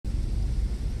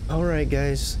Alright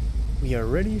guys, we are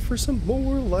ready for some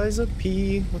more Liza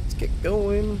P. Let's get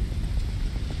going.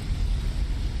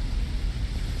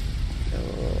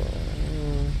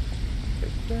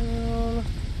 Get down.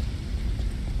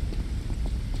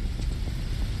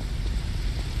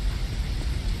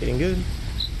 Getting good.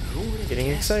 Getting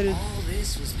excited. All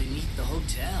this was beneath the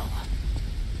hotel.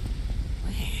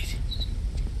 Wait.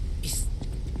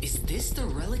 Is this the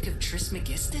relic of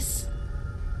Trismegistus?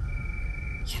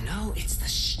 You know, it's the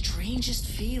strangest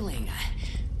feeling.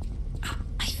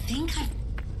 I think I've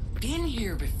been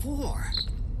here before.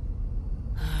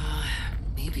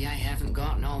 Maybe I haven't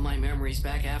gotten all my memories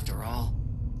back after all.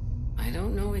 I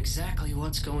don't know exactly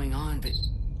what's going on, but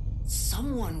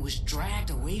someone was dragged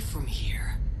away from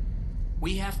here.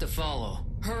 We have to follow.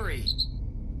 Hurry!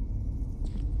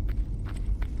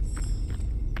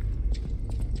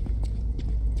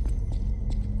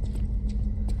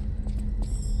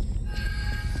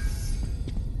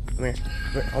 Come here.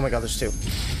 Oh my god, there's two.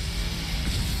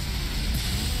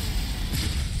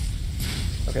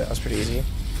 Okay, that was pretty easy.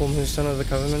 Full moonstone of the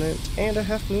Covenant and a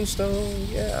half moonstone.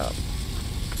 Yeah.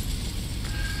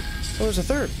 Oh, there's a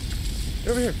third.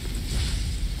 Get over here.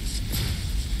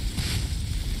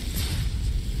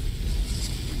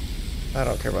 I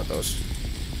don't care about those.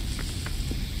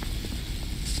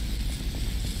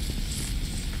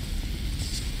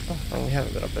 Oh, we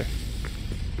haven't been up there.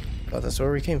 Oh, that's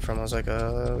where we came from. I was like,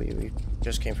 we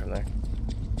just came from there.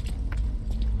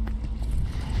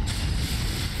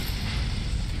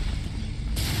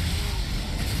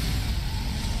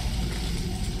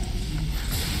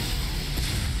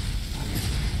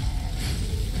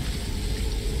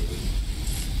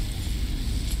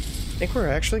 I think we're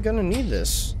actually gonna need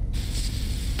this.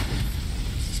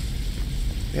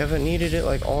 We haven't needed it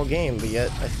like all game, but yet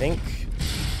I think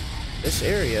this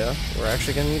area we're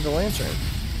actually gonna need the lantern.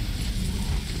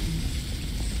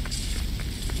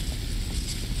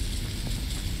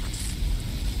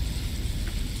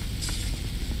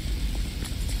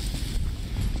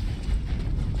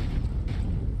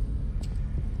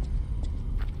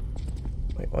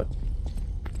 Wait, what?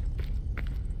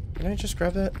 Did I just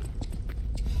grab that?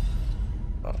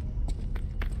 Oh.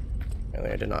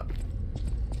 Apparently I did not.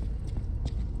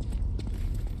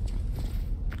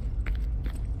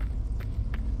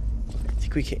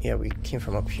 We came, yeah, we came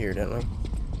from up here, didn't we?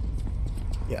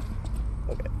 Yeah.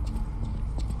 Okay.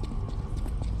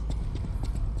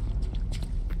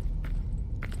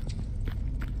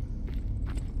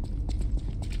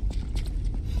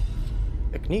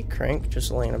 Technique crank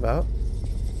just laying about.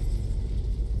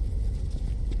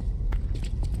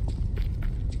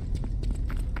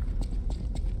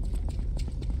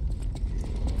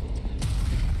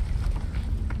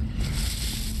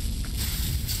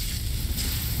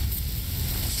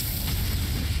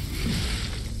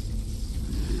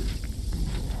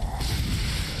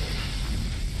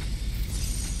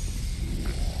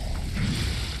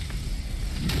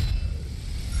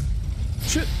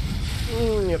 Shit.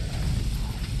 Yep.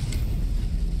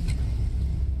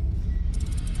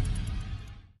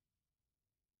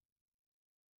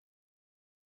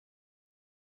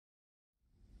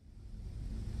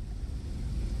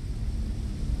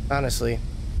 Honestly,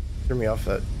 threw me off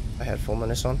that I had full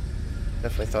menace on.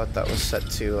 Definitely thought that was set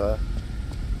to,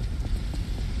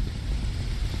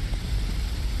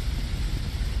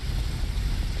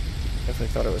 definitely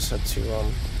thought it was set to,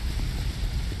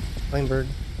 Flamebird.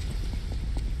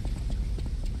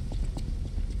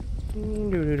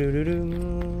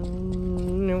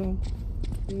 No.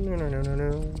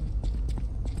 No.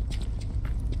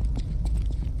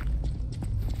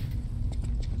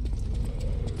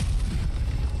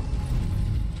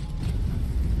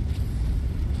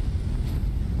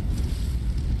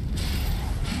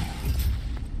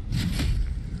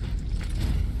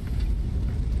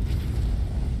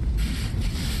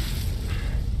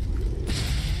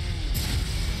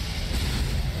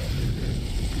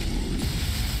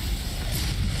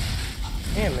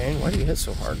 Damn, man, why do you hit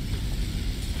so hard?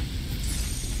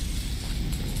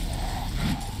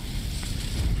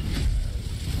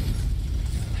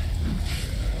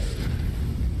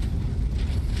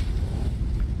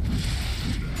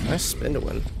 Nice spin to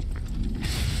win.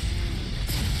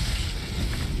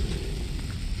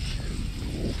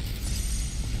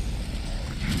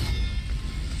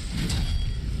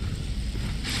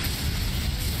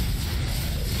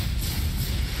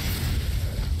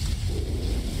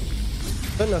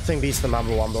 But nothing beats the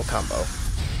Mambo Wombo combo.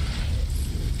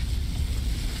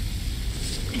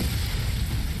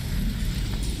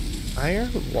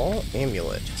 Iron Wall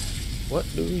Amulet. What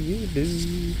do you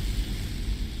do?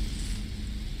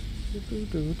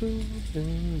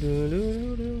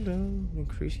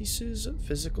 increases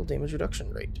physical damage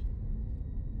reduction rate.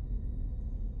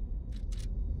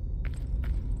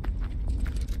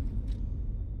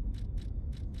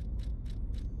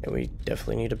 And we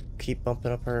definitely need to keep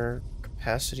bumping up our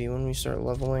capacity when we start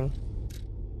leveling.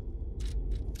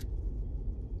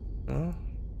 Well,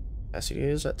 capacity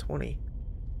is at 20.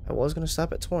 I was going to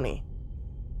stop at 20.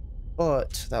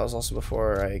 But that was also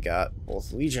before I got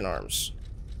both Legion arms.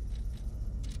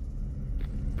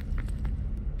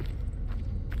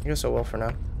 I guess I will for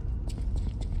now.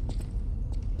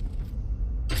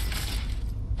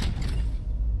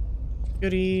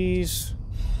 Goodies.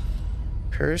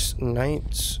 Cursed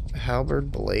Knight's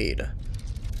Halberd Blade.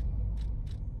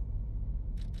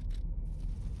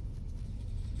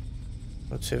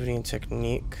 Motivity and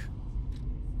technique.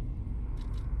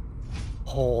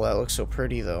 Oh, that looks so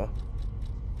pretty though.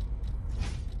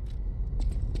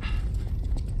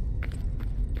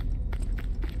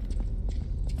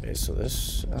 Okay, so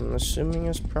this, I'm assuming,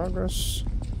 is progress.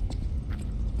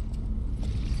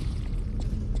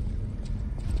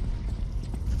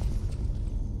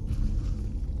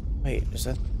 Wait, is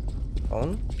that on?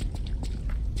 And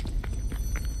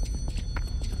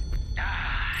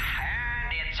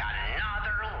it's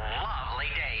another lovely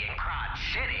day in Krat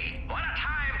City. What a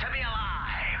time to be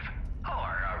alive! Or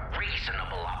a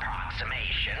reasonable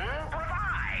approximation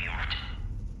revived.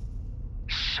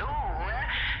 Soon,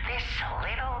 this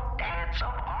little dance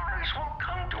of ours will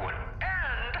come to an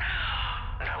end.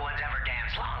 No one's ever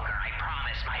danced longer, I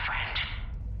promise, my friend.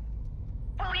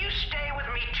 Will you stay with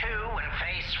me too and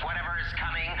face whatever is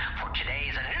coming? For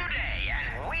today's a new day,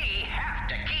 and we have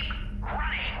to keep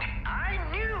running. I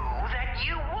knew that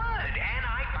you would, and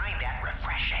I find that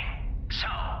refreshing. So,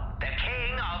 the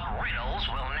King of Riddles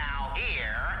will now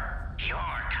hear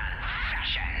your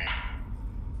confession.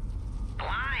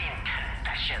 Blind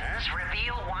confessions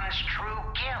reveal one's true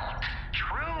guilt.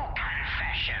 True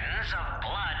confessions of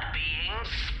blood being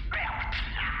spilt.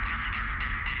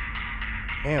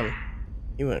 Damn.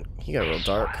 He got real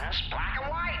dark. This one's black and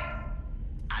white.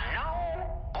 A no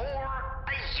or a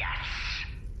yes.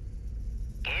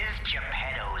 Is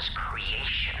Geppetto's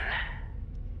creation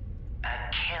a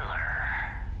killer?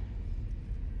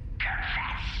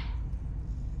 Confess.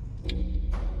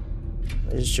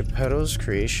 Is Geppetto's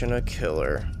creation a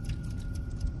killer?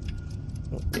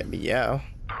 Yeah.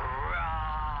 Bravo,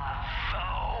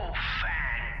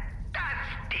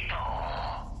 fantastico.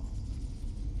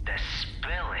 The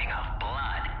spilling of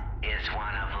blood is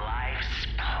one of life's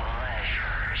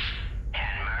pleasures.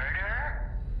 And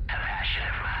murder? A passion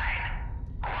of mine.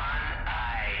 One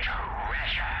I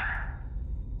treasure.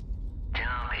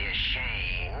 Don't be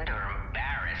ashamed or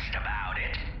embarrassed about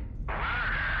it.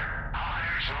 Murder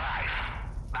honors life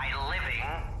by living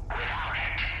without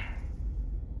it.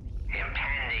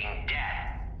 Impending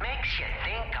death makes you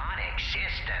think on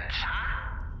existence, huh?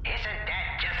 Isn't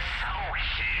that just so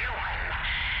human?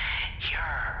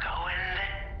 You're going the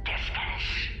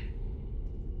distance.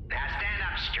 Now stand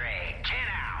up straight, chin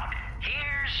out.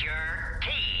 Here's your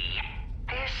tea.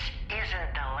 This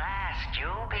isn't the last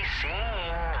you'll be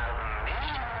seeing of me.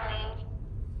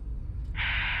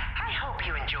 I hope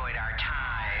you enjoyed our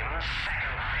time,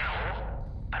 second fiddle.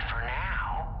 But for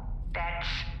now, that's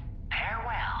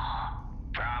farewell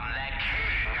from the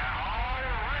King of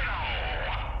Riddle.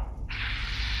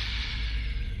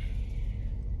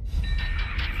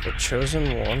 The Chosen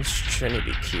One's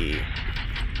Trinity Key.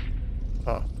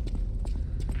 Huh.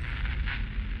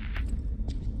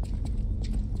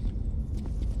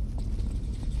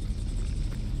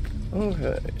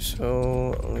 Okay,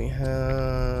 so we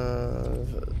have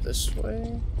this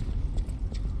way.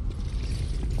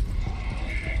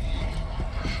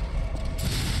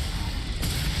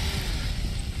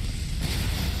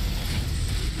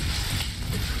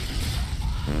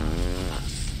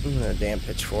 A damn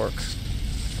pitchfork.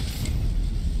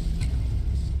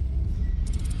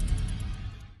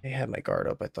 I had my guard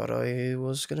up. I thought I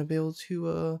was gonna be able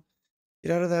to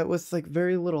get out of that with like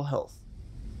very little health.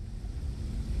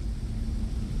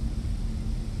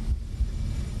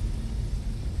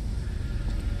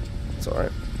 It's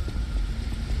alright.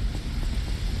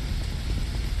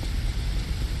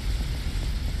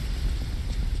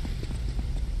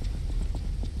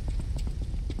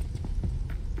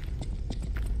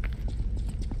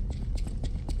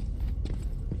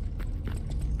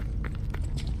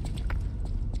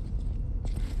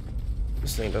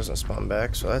 This thing doesn't spawn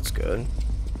back, so that's good.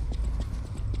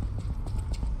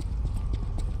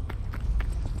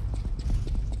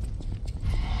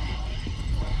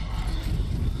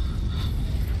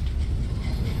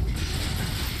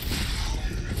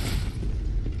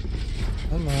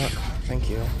 Come on. Thank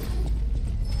you.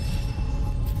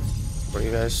 for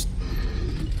you guys.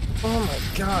 Oh my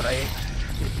god, I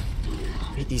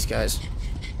hate these guys.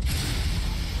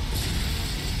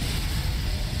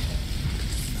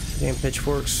 Damn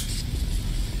pitchforks.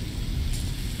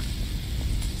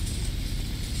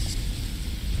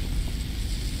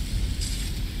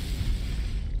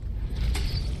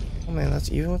 Oh man,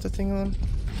 that's even with the thing on?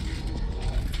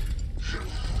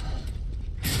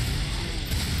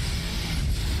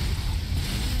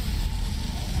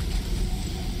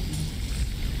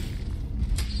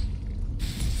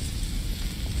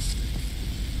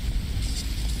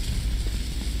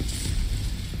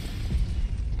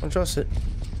 Don't trust it.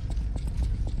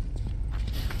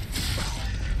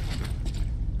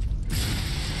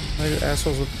 Why do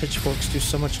assholes with pitchforks do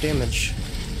so much damage?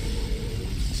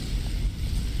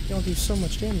 They all do so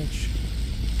much damage.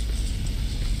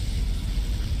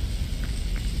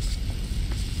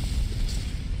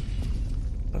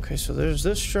 Okay, so there's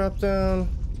this drop down.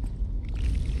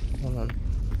 Hold on.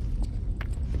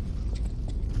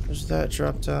 There's that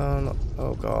drop down.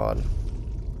 Oh god.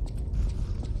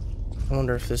 I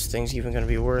wonder if this thing's even gonna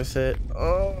be worth it.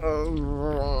 Oh,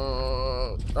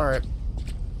 alright.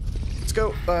 Let's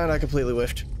go. And I completely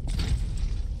whiffed.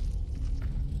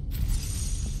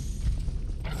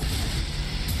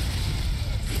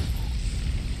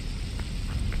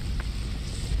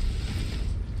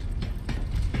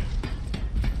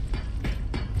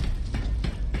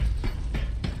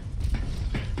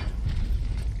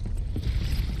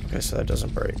 Okay, so that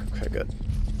doesn't break. Okay, good.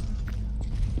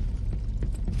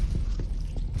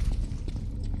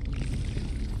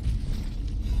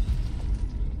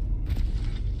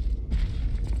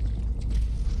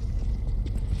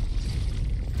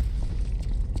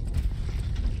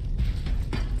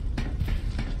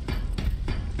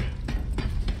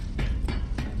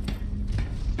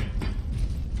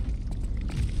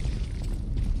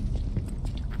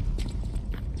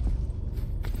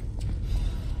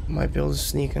 Might be able to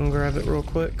sneak and grab it real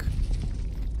quick.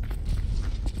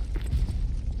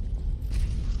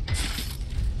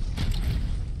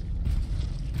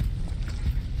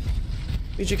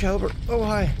 BG Caliber. Oh,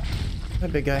 hi. Hi,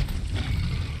 big guy.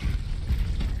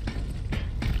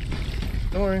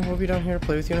 Don't worry, we'll be down here to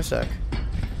play with you in a sec.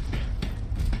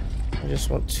 I just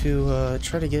want to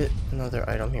try to get another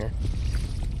item here.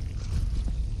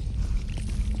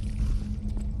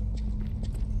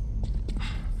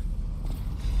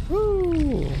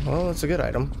 Woo! Well, that's a good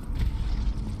item.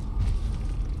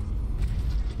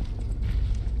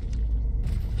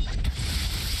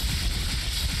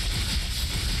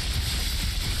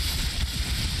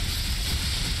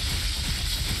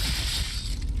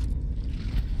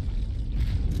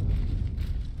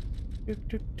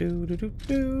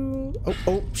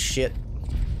 Oh, shit.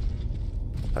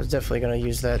 I was definitely gonna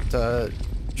use that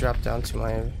drop down to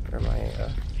my little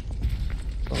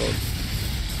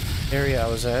area I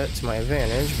was at to my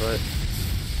advantage, but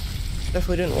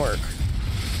definitely didn't work.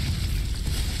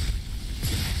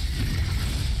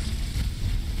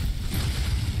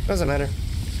 Doesn't matter.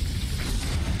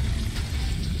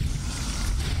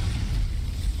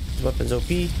 This weapon's OP.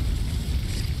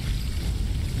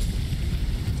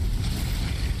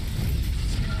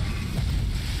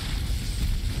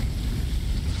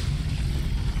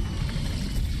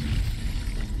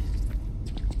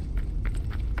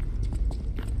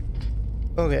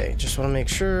 Okay, just want to make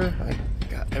sure I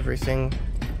got everything.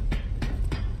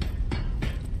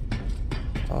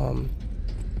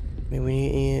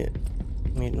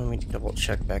 Let me double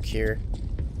check back here.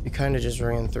 We kind of just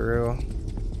ran through.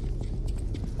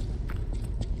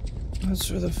 That's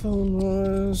where the phone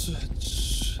was.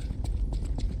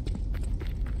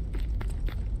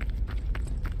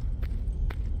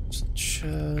 It's the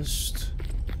chest.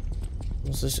 It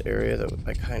was this area that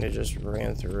I kind of just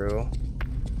ran through.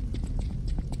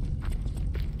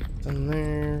 Then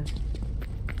there.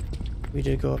 We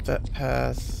did go up that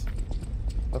path.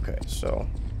 Okay, so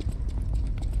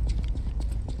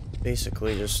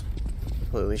basically just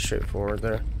completely straightforward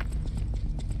there.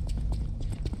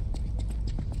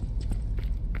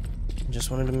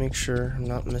 Just wanted to make sure I'm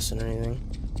not missing anything.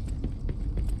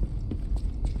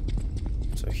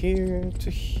 So here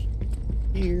to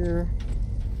here.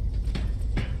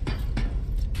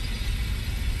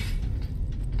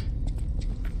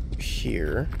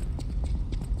 Here.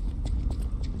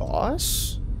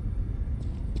 Boss?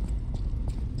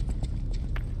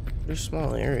 Pretty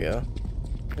small area.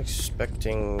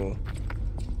 Expecting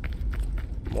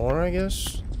more, I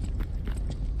guess.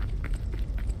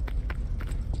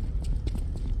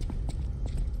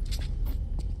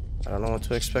 I don't know what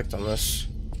to expect on this.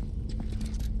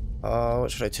 What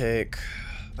should I take?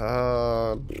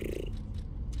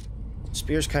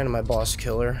 Spear's kind of my boss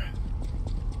killer.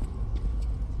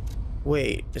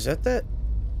 Wait, is that that?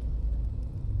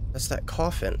 That's that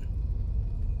coffin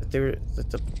that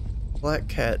the Black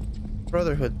Cat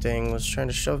Brotherhood thing was trying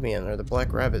to shove me in, or the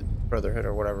Black Rabbit Brotherhood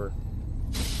or whatever.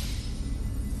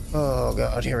 Oh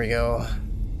god, here we go.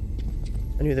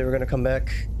 I knew they were gonna come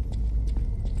back.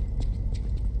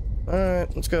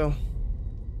 Alright, let's go.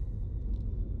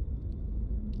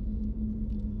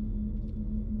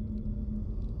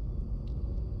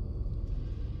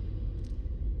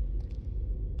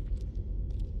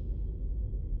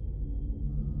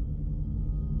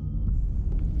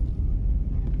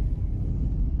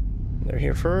 They're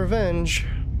here for revenge.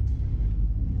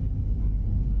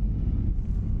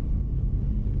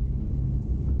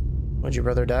 Would your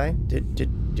brother die?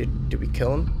 Did we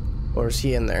kill him? Or is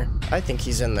he in there? I think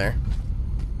he's in there.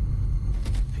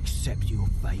 Accept your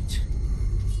fate.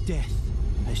 Death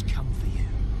has come for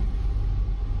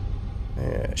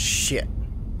you. Shit.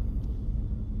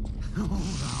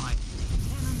 Alright.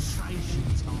 Demonstration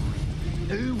time.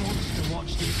 Who wants to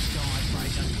watch this guy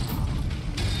break apart?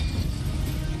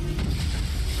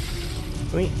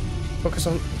 Let me focus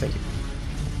on. Thank you.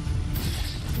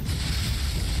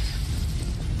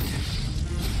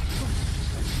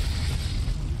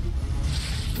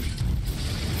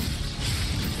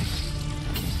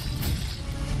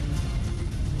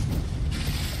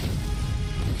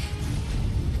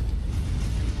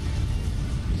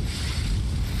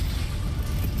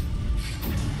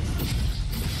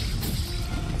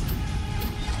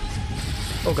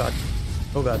 Oh god.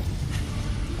 Oh god.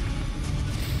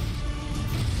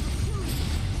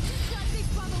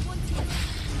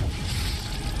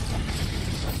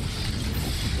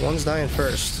 One's dying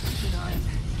first. Should I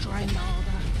train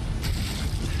harder?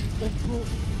 Or put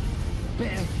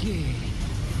better gear?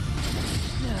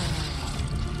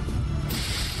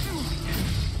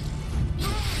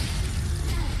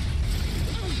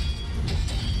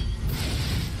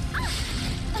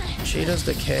 She does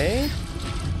decay?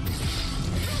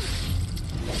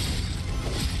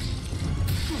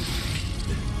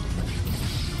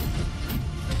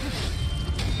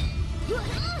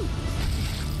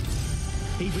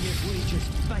 Even if we just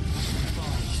face the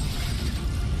boss,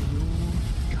 you're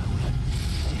going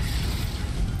down.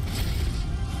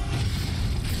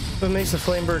 What makes the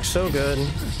Flameberg so good?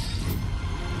 Maybe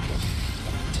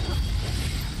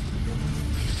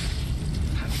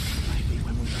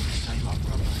when we don't save our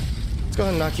brother. Let's go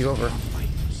ahead and knock you over. Wait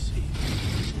and see.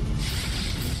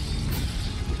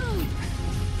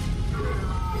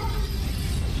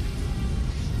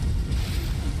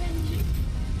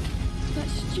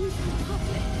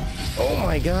 Oh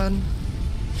my god.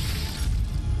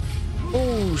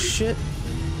 Oh shit.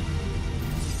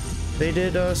 They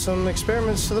did some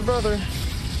experiments to the brother.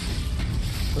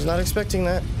 Was not expecting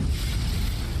that.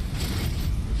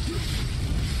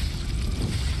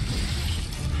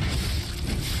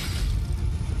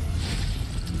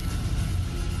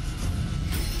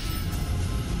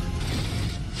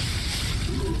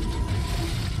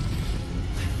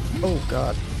 Oh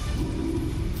god.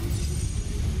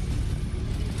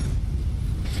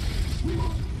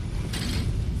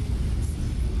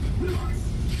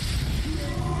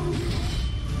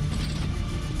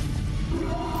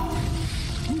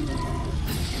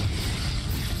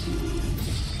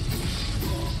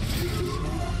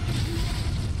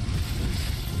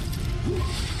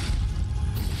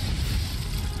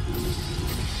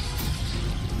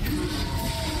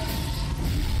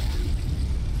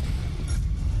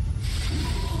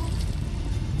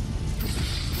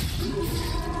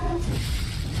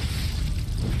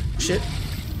 Shit.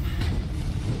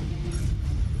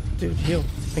 Dude, heal.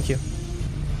 Thank you.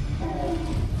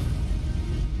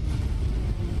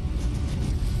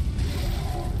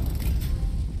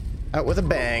 Out with a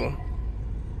bang.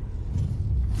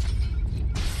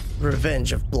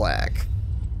 Revenge of Black.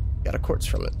 Got a quartz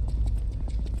from it.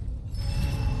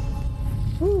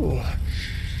 Ooh.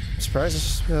 Surprised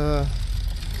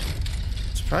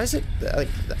it, like,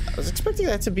 I was expecting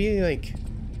that to be, like,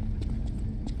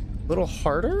 a little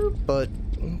harder, but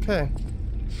okay.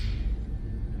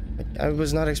 I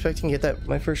was not expecting to get that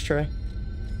my first try.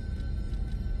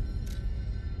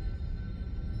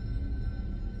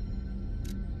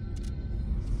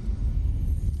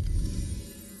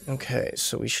 Okay,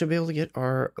 so we should be able to get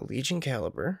our Legion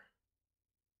caliber.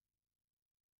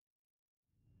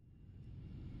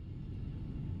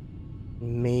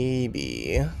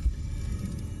 Maybe.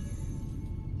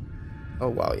 Oh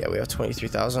wow, yeah, we have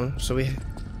 23,000, so we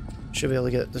should be able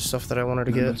to get the stuff that I wanted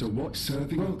to get. No matter what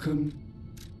serving, welcome.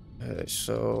 Okay,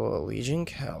 so a Legion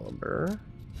caliber.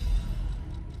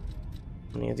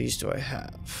 How many of these do I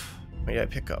have? many did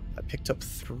I pick up? I picked up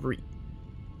 3.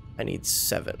 I need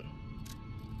 7.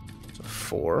 So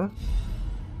 4.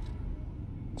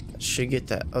 That should get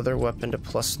that other weapon to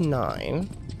 +9.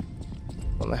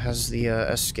 One that has the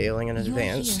S scaling and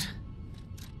advanced.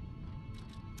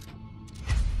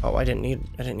 Oh, I didn't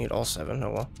need all 7.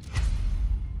 Oh well.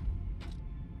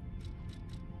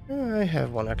 I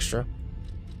have 1 extra.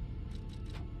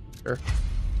 Sure.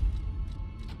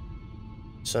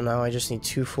 So now I just need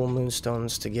 2 full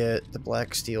moonstones to get the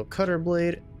black steel cutter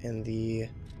blade and the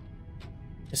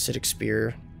acidic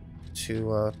spear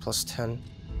to +10.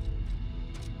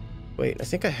 Wait, I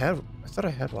thought I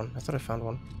had one. I thought I found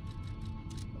one.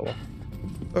 Oh well.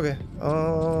 Okay.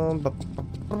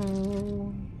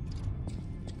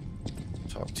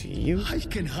 Talk to you. I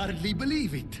can hardly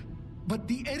believe it. But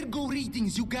the ergo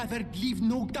readings you gathered leave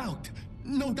no doubt.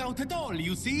 No doubt at all,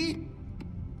 you see?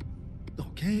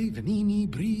 Okay, Vanini,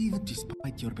 breathe.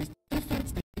 Despite your best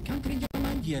efforts, they can't read your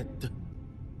mind yet.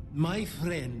 My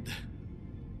friend,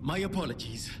 my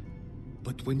apologies.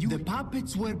 But when the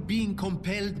puppets were being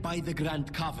compelled by the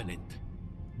Grand Covenant.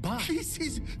 But this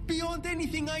is beyond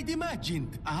anything I'd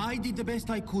imagined. I did the best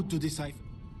I could to decipher.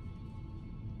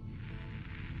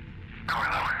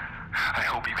 Carlo, I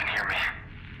hope you can hear me.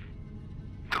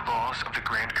 The laws of the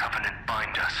Grand Covenant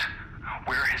bind us.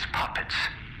 We're his puppets.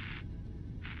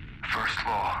 First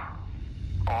law,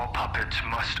 all puppets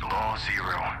must law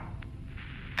 0.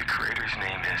 The creator's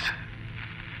name is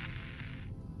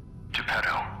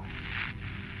Geppetto.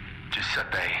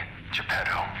 Giuseppe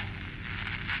Geppetto.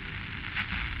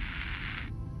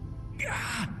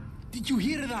 Did you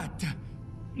hear that?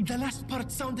 The last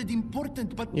part sounded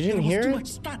important, but You didn't there was hear too it? much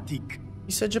static.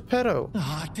 He said Geppetto.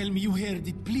 Tell me you heard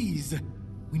it, please.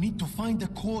 We need to find the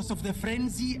cause of the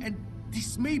frenzy, and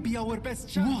this may be our best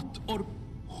chance. What or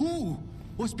who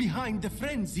was behind the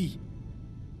frenzy?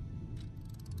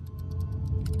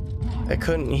 I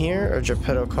couldn't hear, or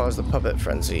Geppetto caused the puppet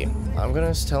frenzy. I'm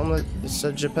gonna tell him that it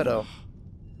said Geppetto.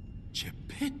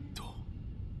 Geppetto.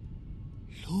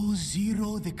 Law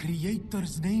 0, the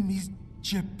creator's name is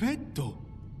Geppetto.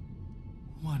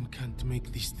 One can't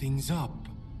make these things up.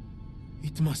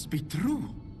 It must be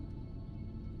true.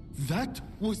 That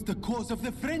was the cause of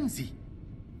the frenzy.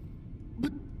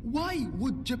 But why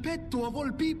would Geppetto of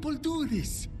all people do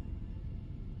this?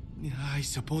 I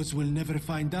suppose we'll never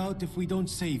find out if we don't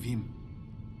save him.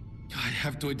 I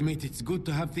have to admit it's good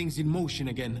to have things in motion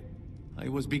again. I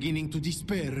was beginning to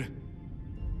despair.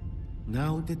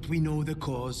 Now that we know the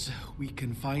cause, we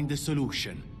can find a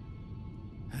solution.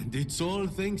 And it's all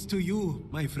thanks to you,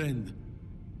 my friend.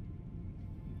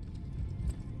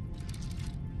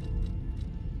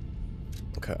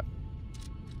 Okay.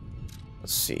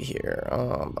 Let's see here.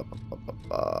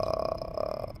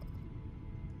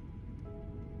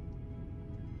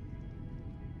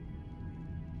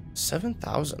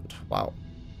 7,000. Wow.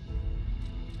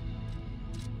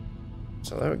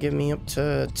 So that would give me up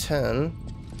to 10.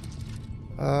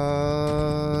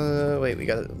 Wait, we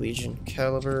got a Legion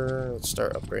Caliber. Let's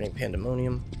start upgrading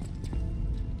Pandemonium.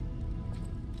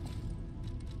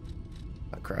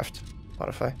 Craft.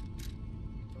 Modify.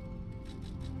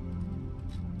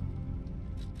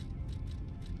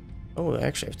 Oh, I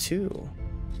actually have 2.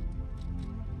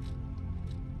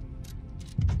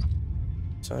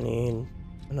 So I need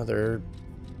another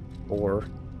 4.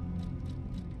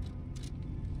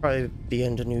 Probably be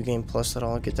into New Game Plus that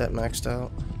I'll get that maxed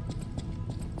out.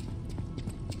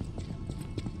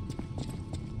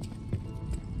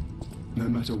 No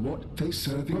matter what they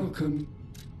serve you, welcome.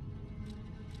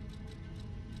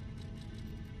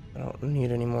 I don't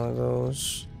need any more of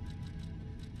those.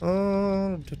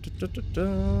 Don't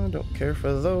care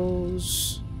for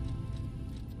those.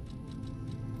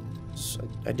 So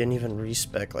I didn't even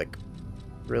respec, like,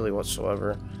 really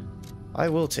whatsoever. I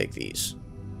will take these.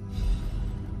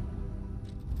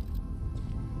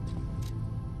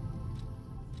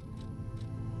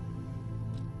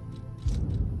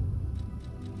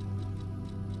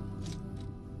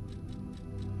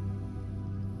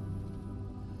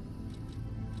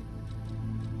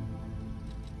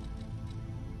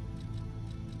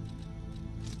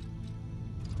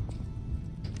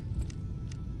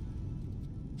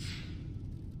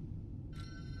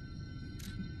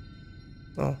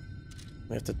 Oh,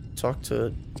 we have to talk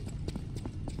to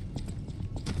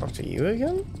you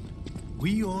again?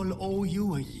 We all owe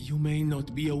you. You may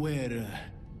not be aware.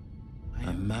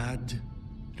 A mad,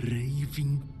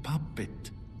 raving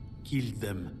puppet killed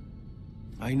them.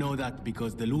 I know that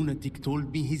because the lunatic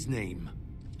told me his name.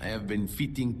 I have been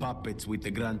fitting puppets with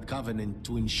the Grand Covenant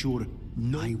to ensure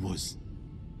I was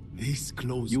this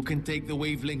close. You can take the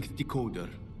wavelength decoder.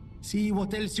 See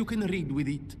what else you can read with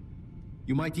it.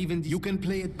 You might even... You can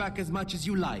play it back as much as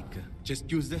you like.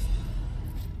 Just use this...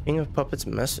 King of Puppets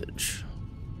message.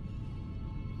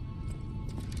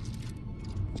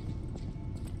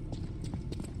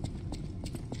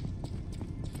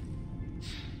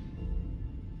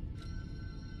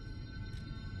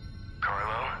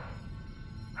 Carlo?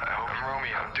 I hope I'm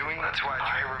Romeo. I'm doing... That's why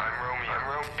I'm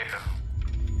Romeo.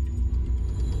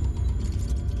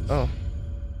 Oh.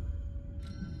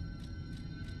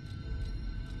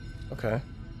 Okay.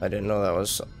 I didn't know that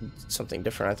was something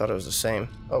different. I thought it was the same.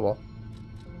 Oh well.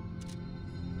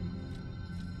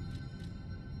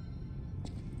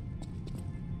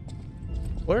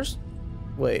 Where's...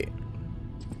 Wait.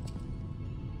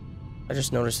 I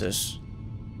just noticed this.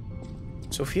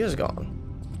 Sophia's gone.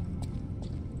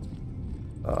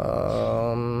 I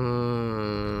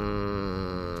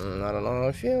don't know how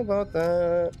I feel about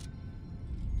that.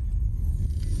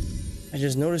 I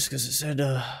just noticed because it said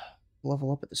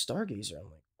level up at the Stargazer. I'm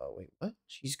like, oh wait, what?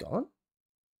 She's gone?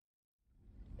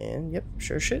 And yep,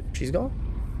 sure shit, she's gone.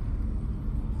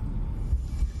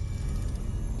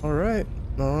 Alright,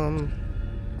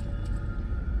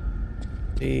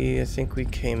 I think we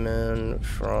came in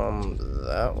from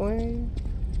that way.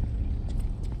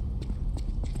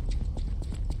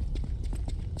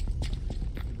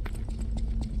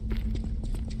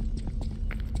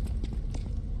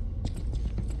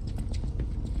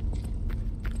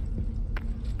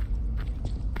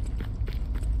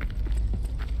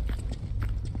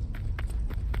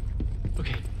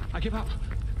 Okay, I give up.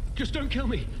 Just don't kill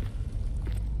me.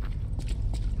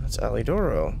 That's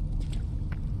Alidoro.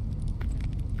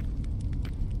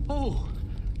 Oh,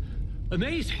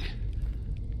 amazing.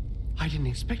 I didn't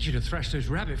expect you to thrash those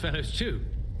rabbit fellows too.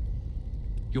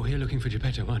 You're here looking for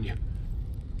Geppetto, aren't you?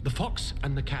 The fox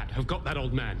and the cat have got that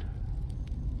old man.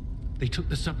 They took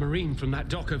the submarine from that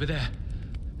dock over there.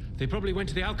 They probably went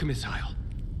to the alchemist's aisle.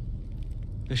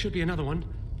 There should be another one.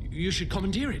 You should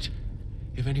commandeer it.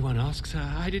 If anyone asks,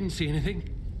 I didn't see anything.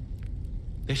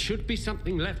 There should be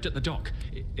something left at the dock.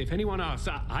 If anyone asks,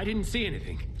 I didn't see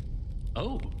anything.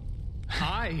 Oh.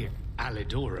 Hi,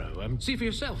 Alidoro. See for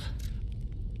yourself.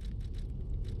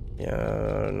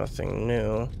 Yeah, nothing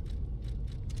new.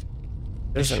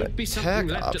 There's There an should be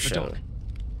something attack left at the dock. option.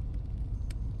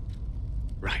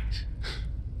 Right.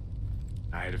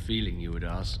 I had a feeling you would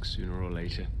ask sooner or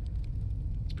later.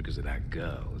 It's because of that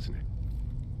girl, isn't it?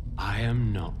 I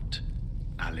am not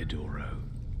Alidoro,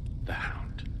 the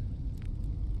Hound.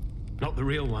 Not the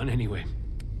real one, anyway.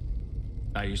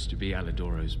 I used to be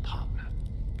Alidoro's partner.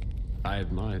 I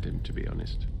admired him, to be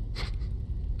honest.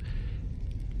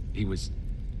 He was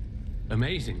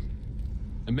amazing.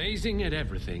 Amazing at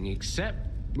everything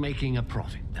except making a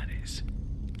profit, that is.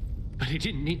 But he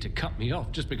didn't need to cut me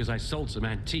off just because I sold some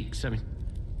antiques. I mean,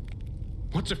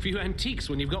 what's a few antiques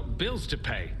when you've got bills to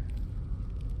pay?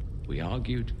 We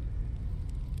argued.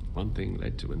 One thing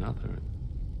led to another.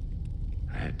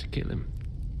 I had to kill him.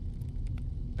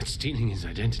 But stealing his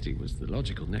identity was the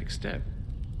logical next step.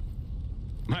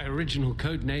 My original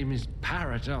code name is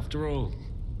Parrot, after all.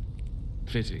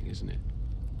 Fitting, isn't it?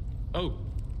 Oh,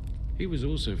 he was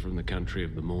also from the country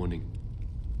of the morning.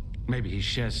 Maybe he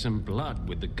shares some blood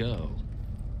with the girl.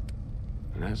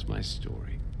 And that's my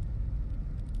story.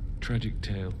 Tragic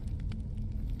tale.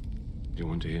 Do you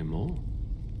want to hear more?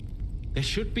 There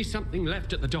should be something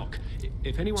left at the dock.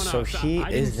 If anyone asks, I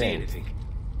didn't see anything.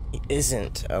 He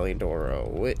isn't Alidoro,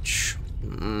 which...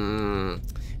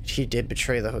 he did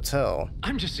betray the hotel.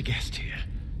 I'm just a guest here,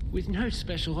 with no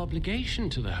special obligation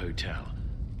to the hotel.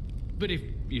 But if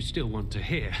you still want to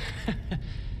hear...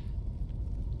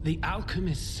 The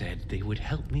alchemist said they would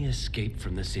help me escape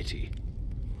from the city.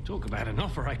 Talk about an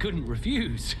offer I couldn't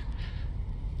refuse.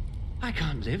 I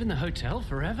can't live in the hotel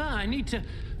forever. I need to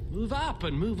move up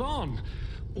and move on.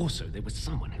 Also, there was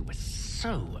someone who was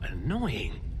so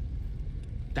annoying.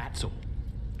 That's all.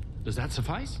 Does that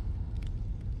suffice?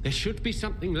 There should be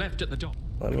something left at the dock.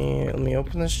 Let me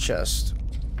open this chest.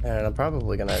 And I'm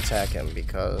probably gonna attack him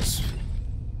because...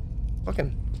 fuck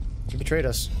him. He betrayed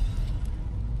us.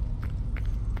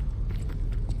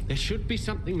 There should be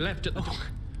something left at the dock.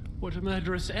 What a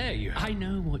murderous air you have. I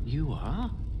know what you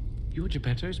are. You're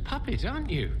Geppetto's puppet, aren't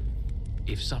you?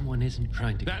 If someone isn't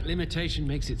trying to... That limitation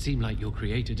makes it seem like your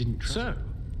creator didn't trust. So,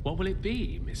 what will it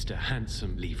be, Mr.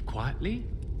 Handsome? Leave quietly?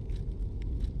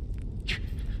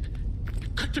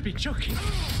 You've got to be joking.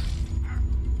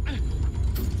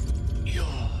 You're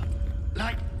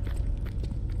like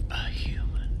a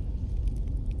human.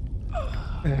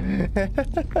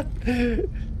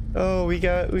 Oh, we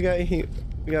got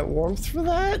warmth for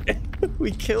that?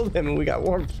 We killed him and we got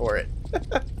warmth for it.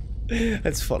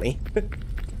 That's funny.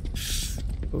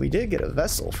 But we did get a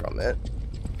vessel from it.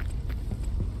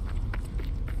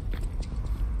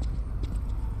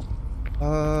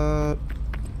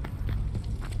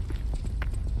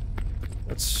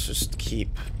 Let's just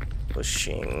keep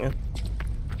pushing.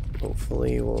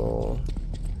 Hopefully we'll...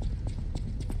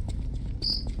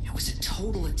 It was a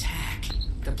total attack.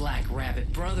 The Black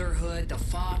Rabbit Brotherhood, the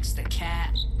Fox, the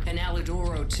Cat, and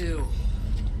Alidoro too.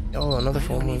 Oh, another I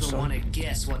full don't moon even stone. want to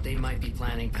guess what they might be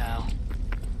planning, pal.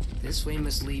 This way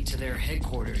must lead to their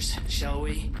headquarters, shall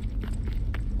we?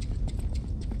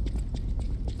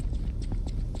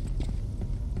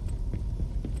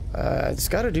 It's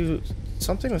gotta do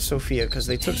something with Sophia, because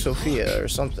they took Sophia or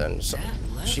something. So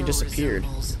she disappeared.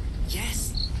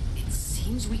 Yes, it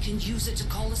seems we can use it to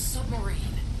call a submarine.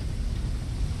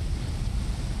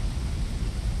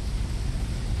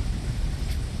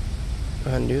 Go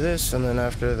ahead and do this, and then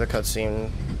after the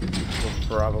cutscene, we'll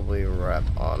probably wrap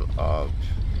on up.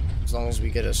 As long as we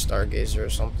get a stargazer or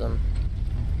something.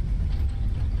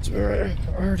 So we're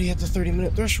already at the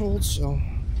 30-minute threshold, so...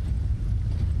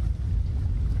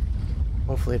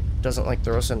 hopefully it doesn't like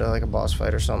throw us into like a boss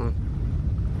fight or something.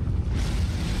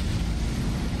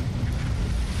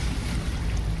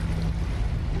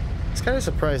 I was kind of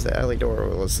surprised that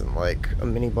Alidoro wasn't like a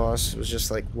mini boss. It was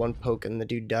just like one poke and the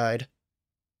dude died.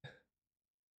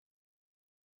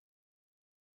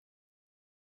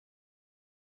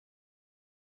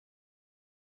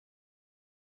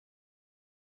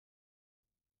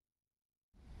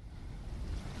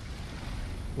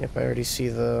 Yep, I already see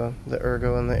the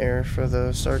ergo in the air for the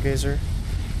stargazer.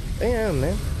 Damn,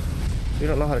 man. We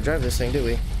don't know how to drive this thing, do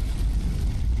we?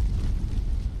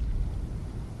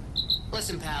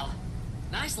 Listen, pal.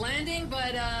 Nice landing,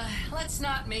 but let's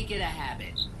not make it a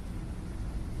habit.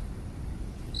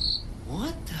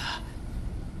 What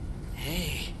the?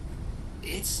 Hey,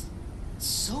 it's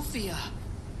Sophia.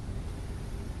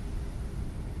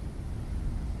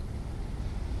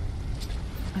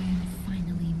 I am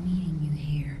finally meeting you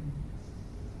here.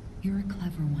 You're a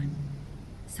clever one,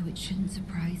 so it shouldn't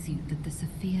surprise you that the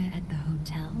Sophia at the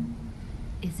hotel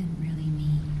isn't really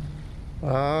me.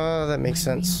 Ah, that makes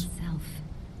sense. My real self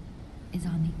is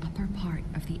on the upper part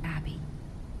of the Abbey.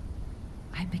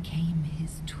 I became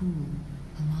his tool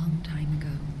a long time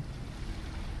ago.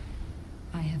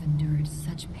 I have endured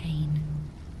such pain.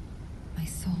 My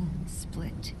soul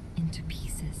split into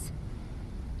pieces.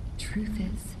 Truth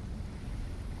is,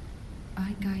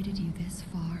 I guided you this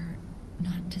far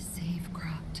not to save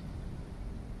Krat,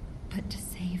 but to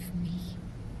save me.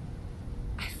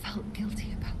 I felt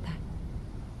guilty about that,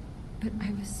 but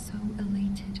I was so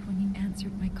elated when you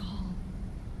answered my call.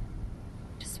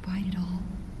 Despite it all,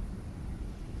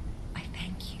 I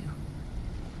thank you.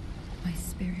 My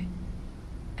spirit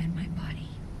and my body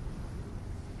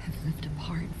have lived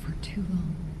apart for too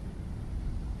long.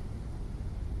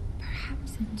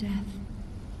 Perhaps in death,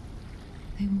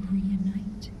 they will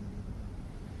reunite.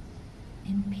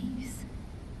 In peace,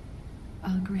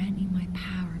 I'll grant you my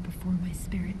power before my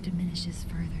spirit diminishes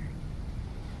further.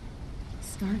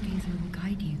 Stargazer will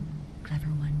guide you, clever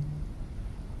one.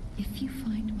 If you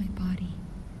find my body,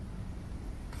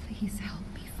 please help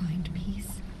me find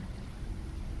peace.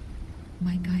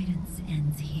 My guidance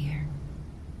ends here.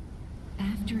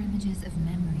 After images of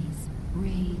memories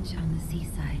rage on the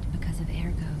seaside because of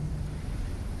ergo,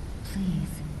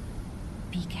 please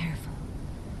be careful.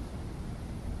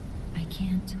 I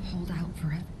can't hold out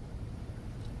forever.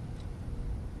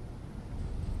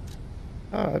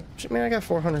 I mean, I got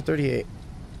 438.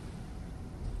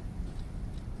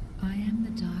 I am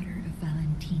the daughter of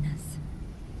Valentinus,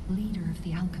 leader of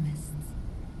the alchemists.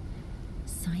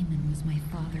 Simon was my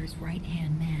father's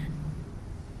right-hand man.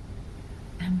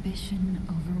 Ambition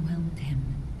overwhelmed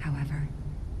him, however,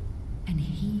 and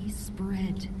he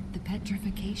spread the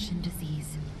petrification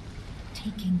disease,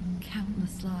 taking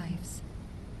countless lives.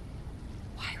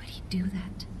 Why would he do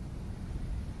that?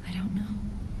 I don't know.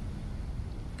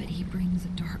 But he brings a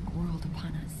dark world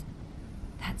upon us.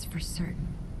 That's for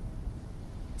certain.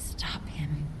 Stop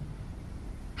him,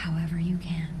 however you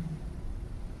can.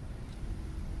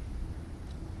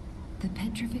 The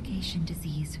petrification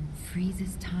disease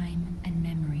freezes time and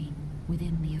memory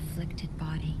within the afflicted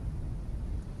body.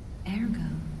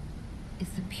 Ergo is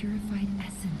the purified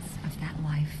essence of that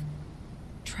life,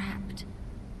 trapped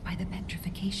by the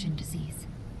petrification disease.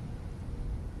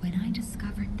 When I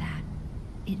discovered that,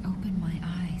 it opened my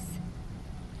eyes,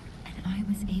 and I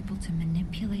was able to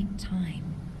manipulate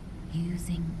time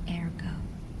using ergo.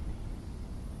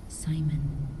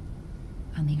 Simon,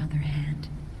 on the other hand,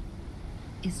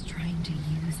 is trying to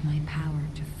use my power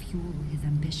to fuel his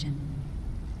ambition.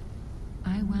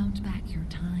 I wound back your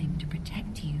time to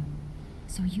protect you,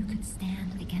 so you could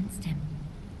stand against him.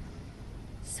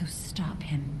 So stop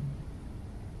him.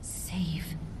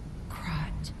 Save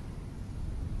Krat.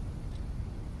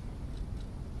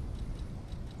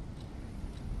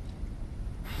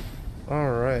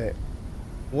 Alright.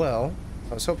 Well,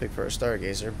 I was hoping for a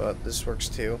stargazer, but this works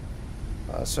too.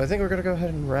 So I think we're gonna go ahead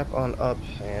and wrap on up,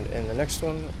 and in the next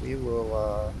one we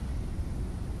will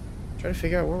try to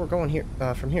figure out where we're going here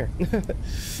from here.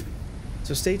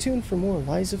 So stay tuned for more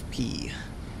Lies of P.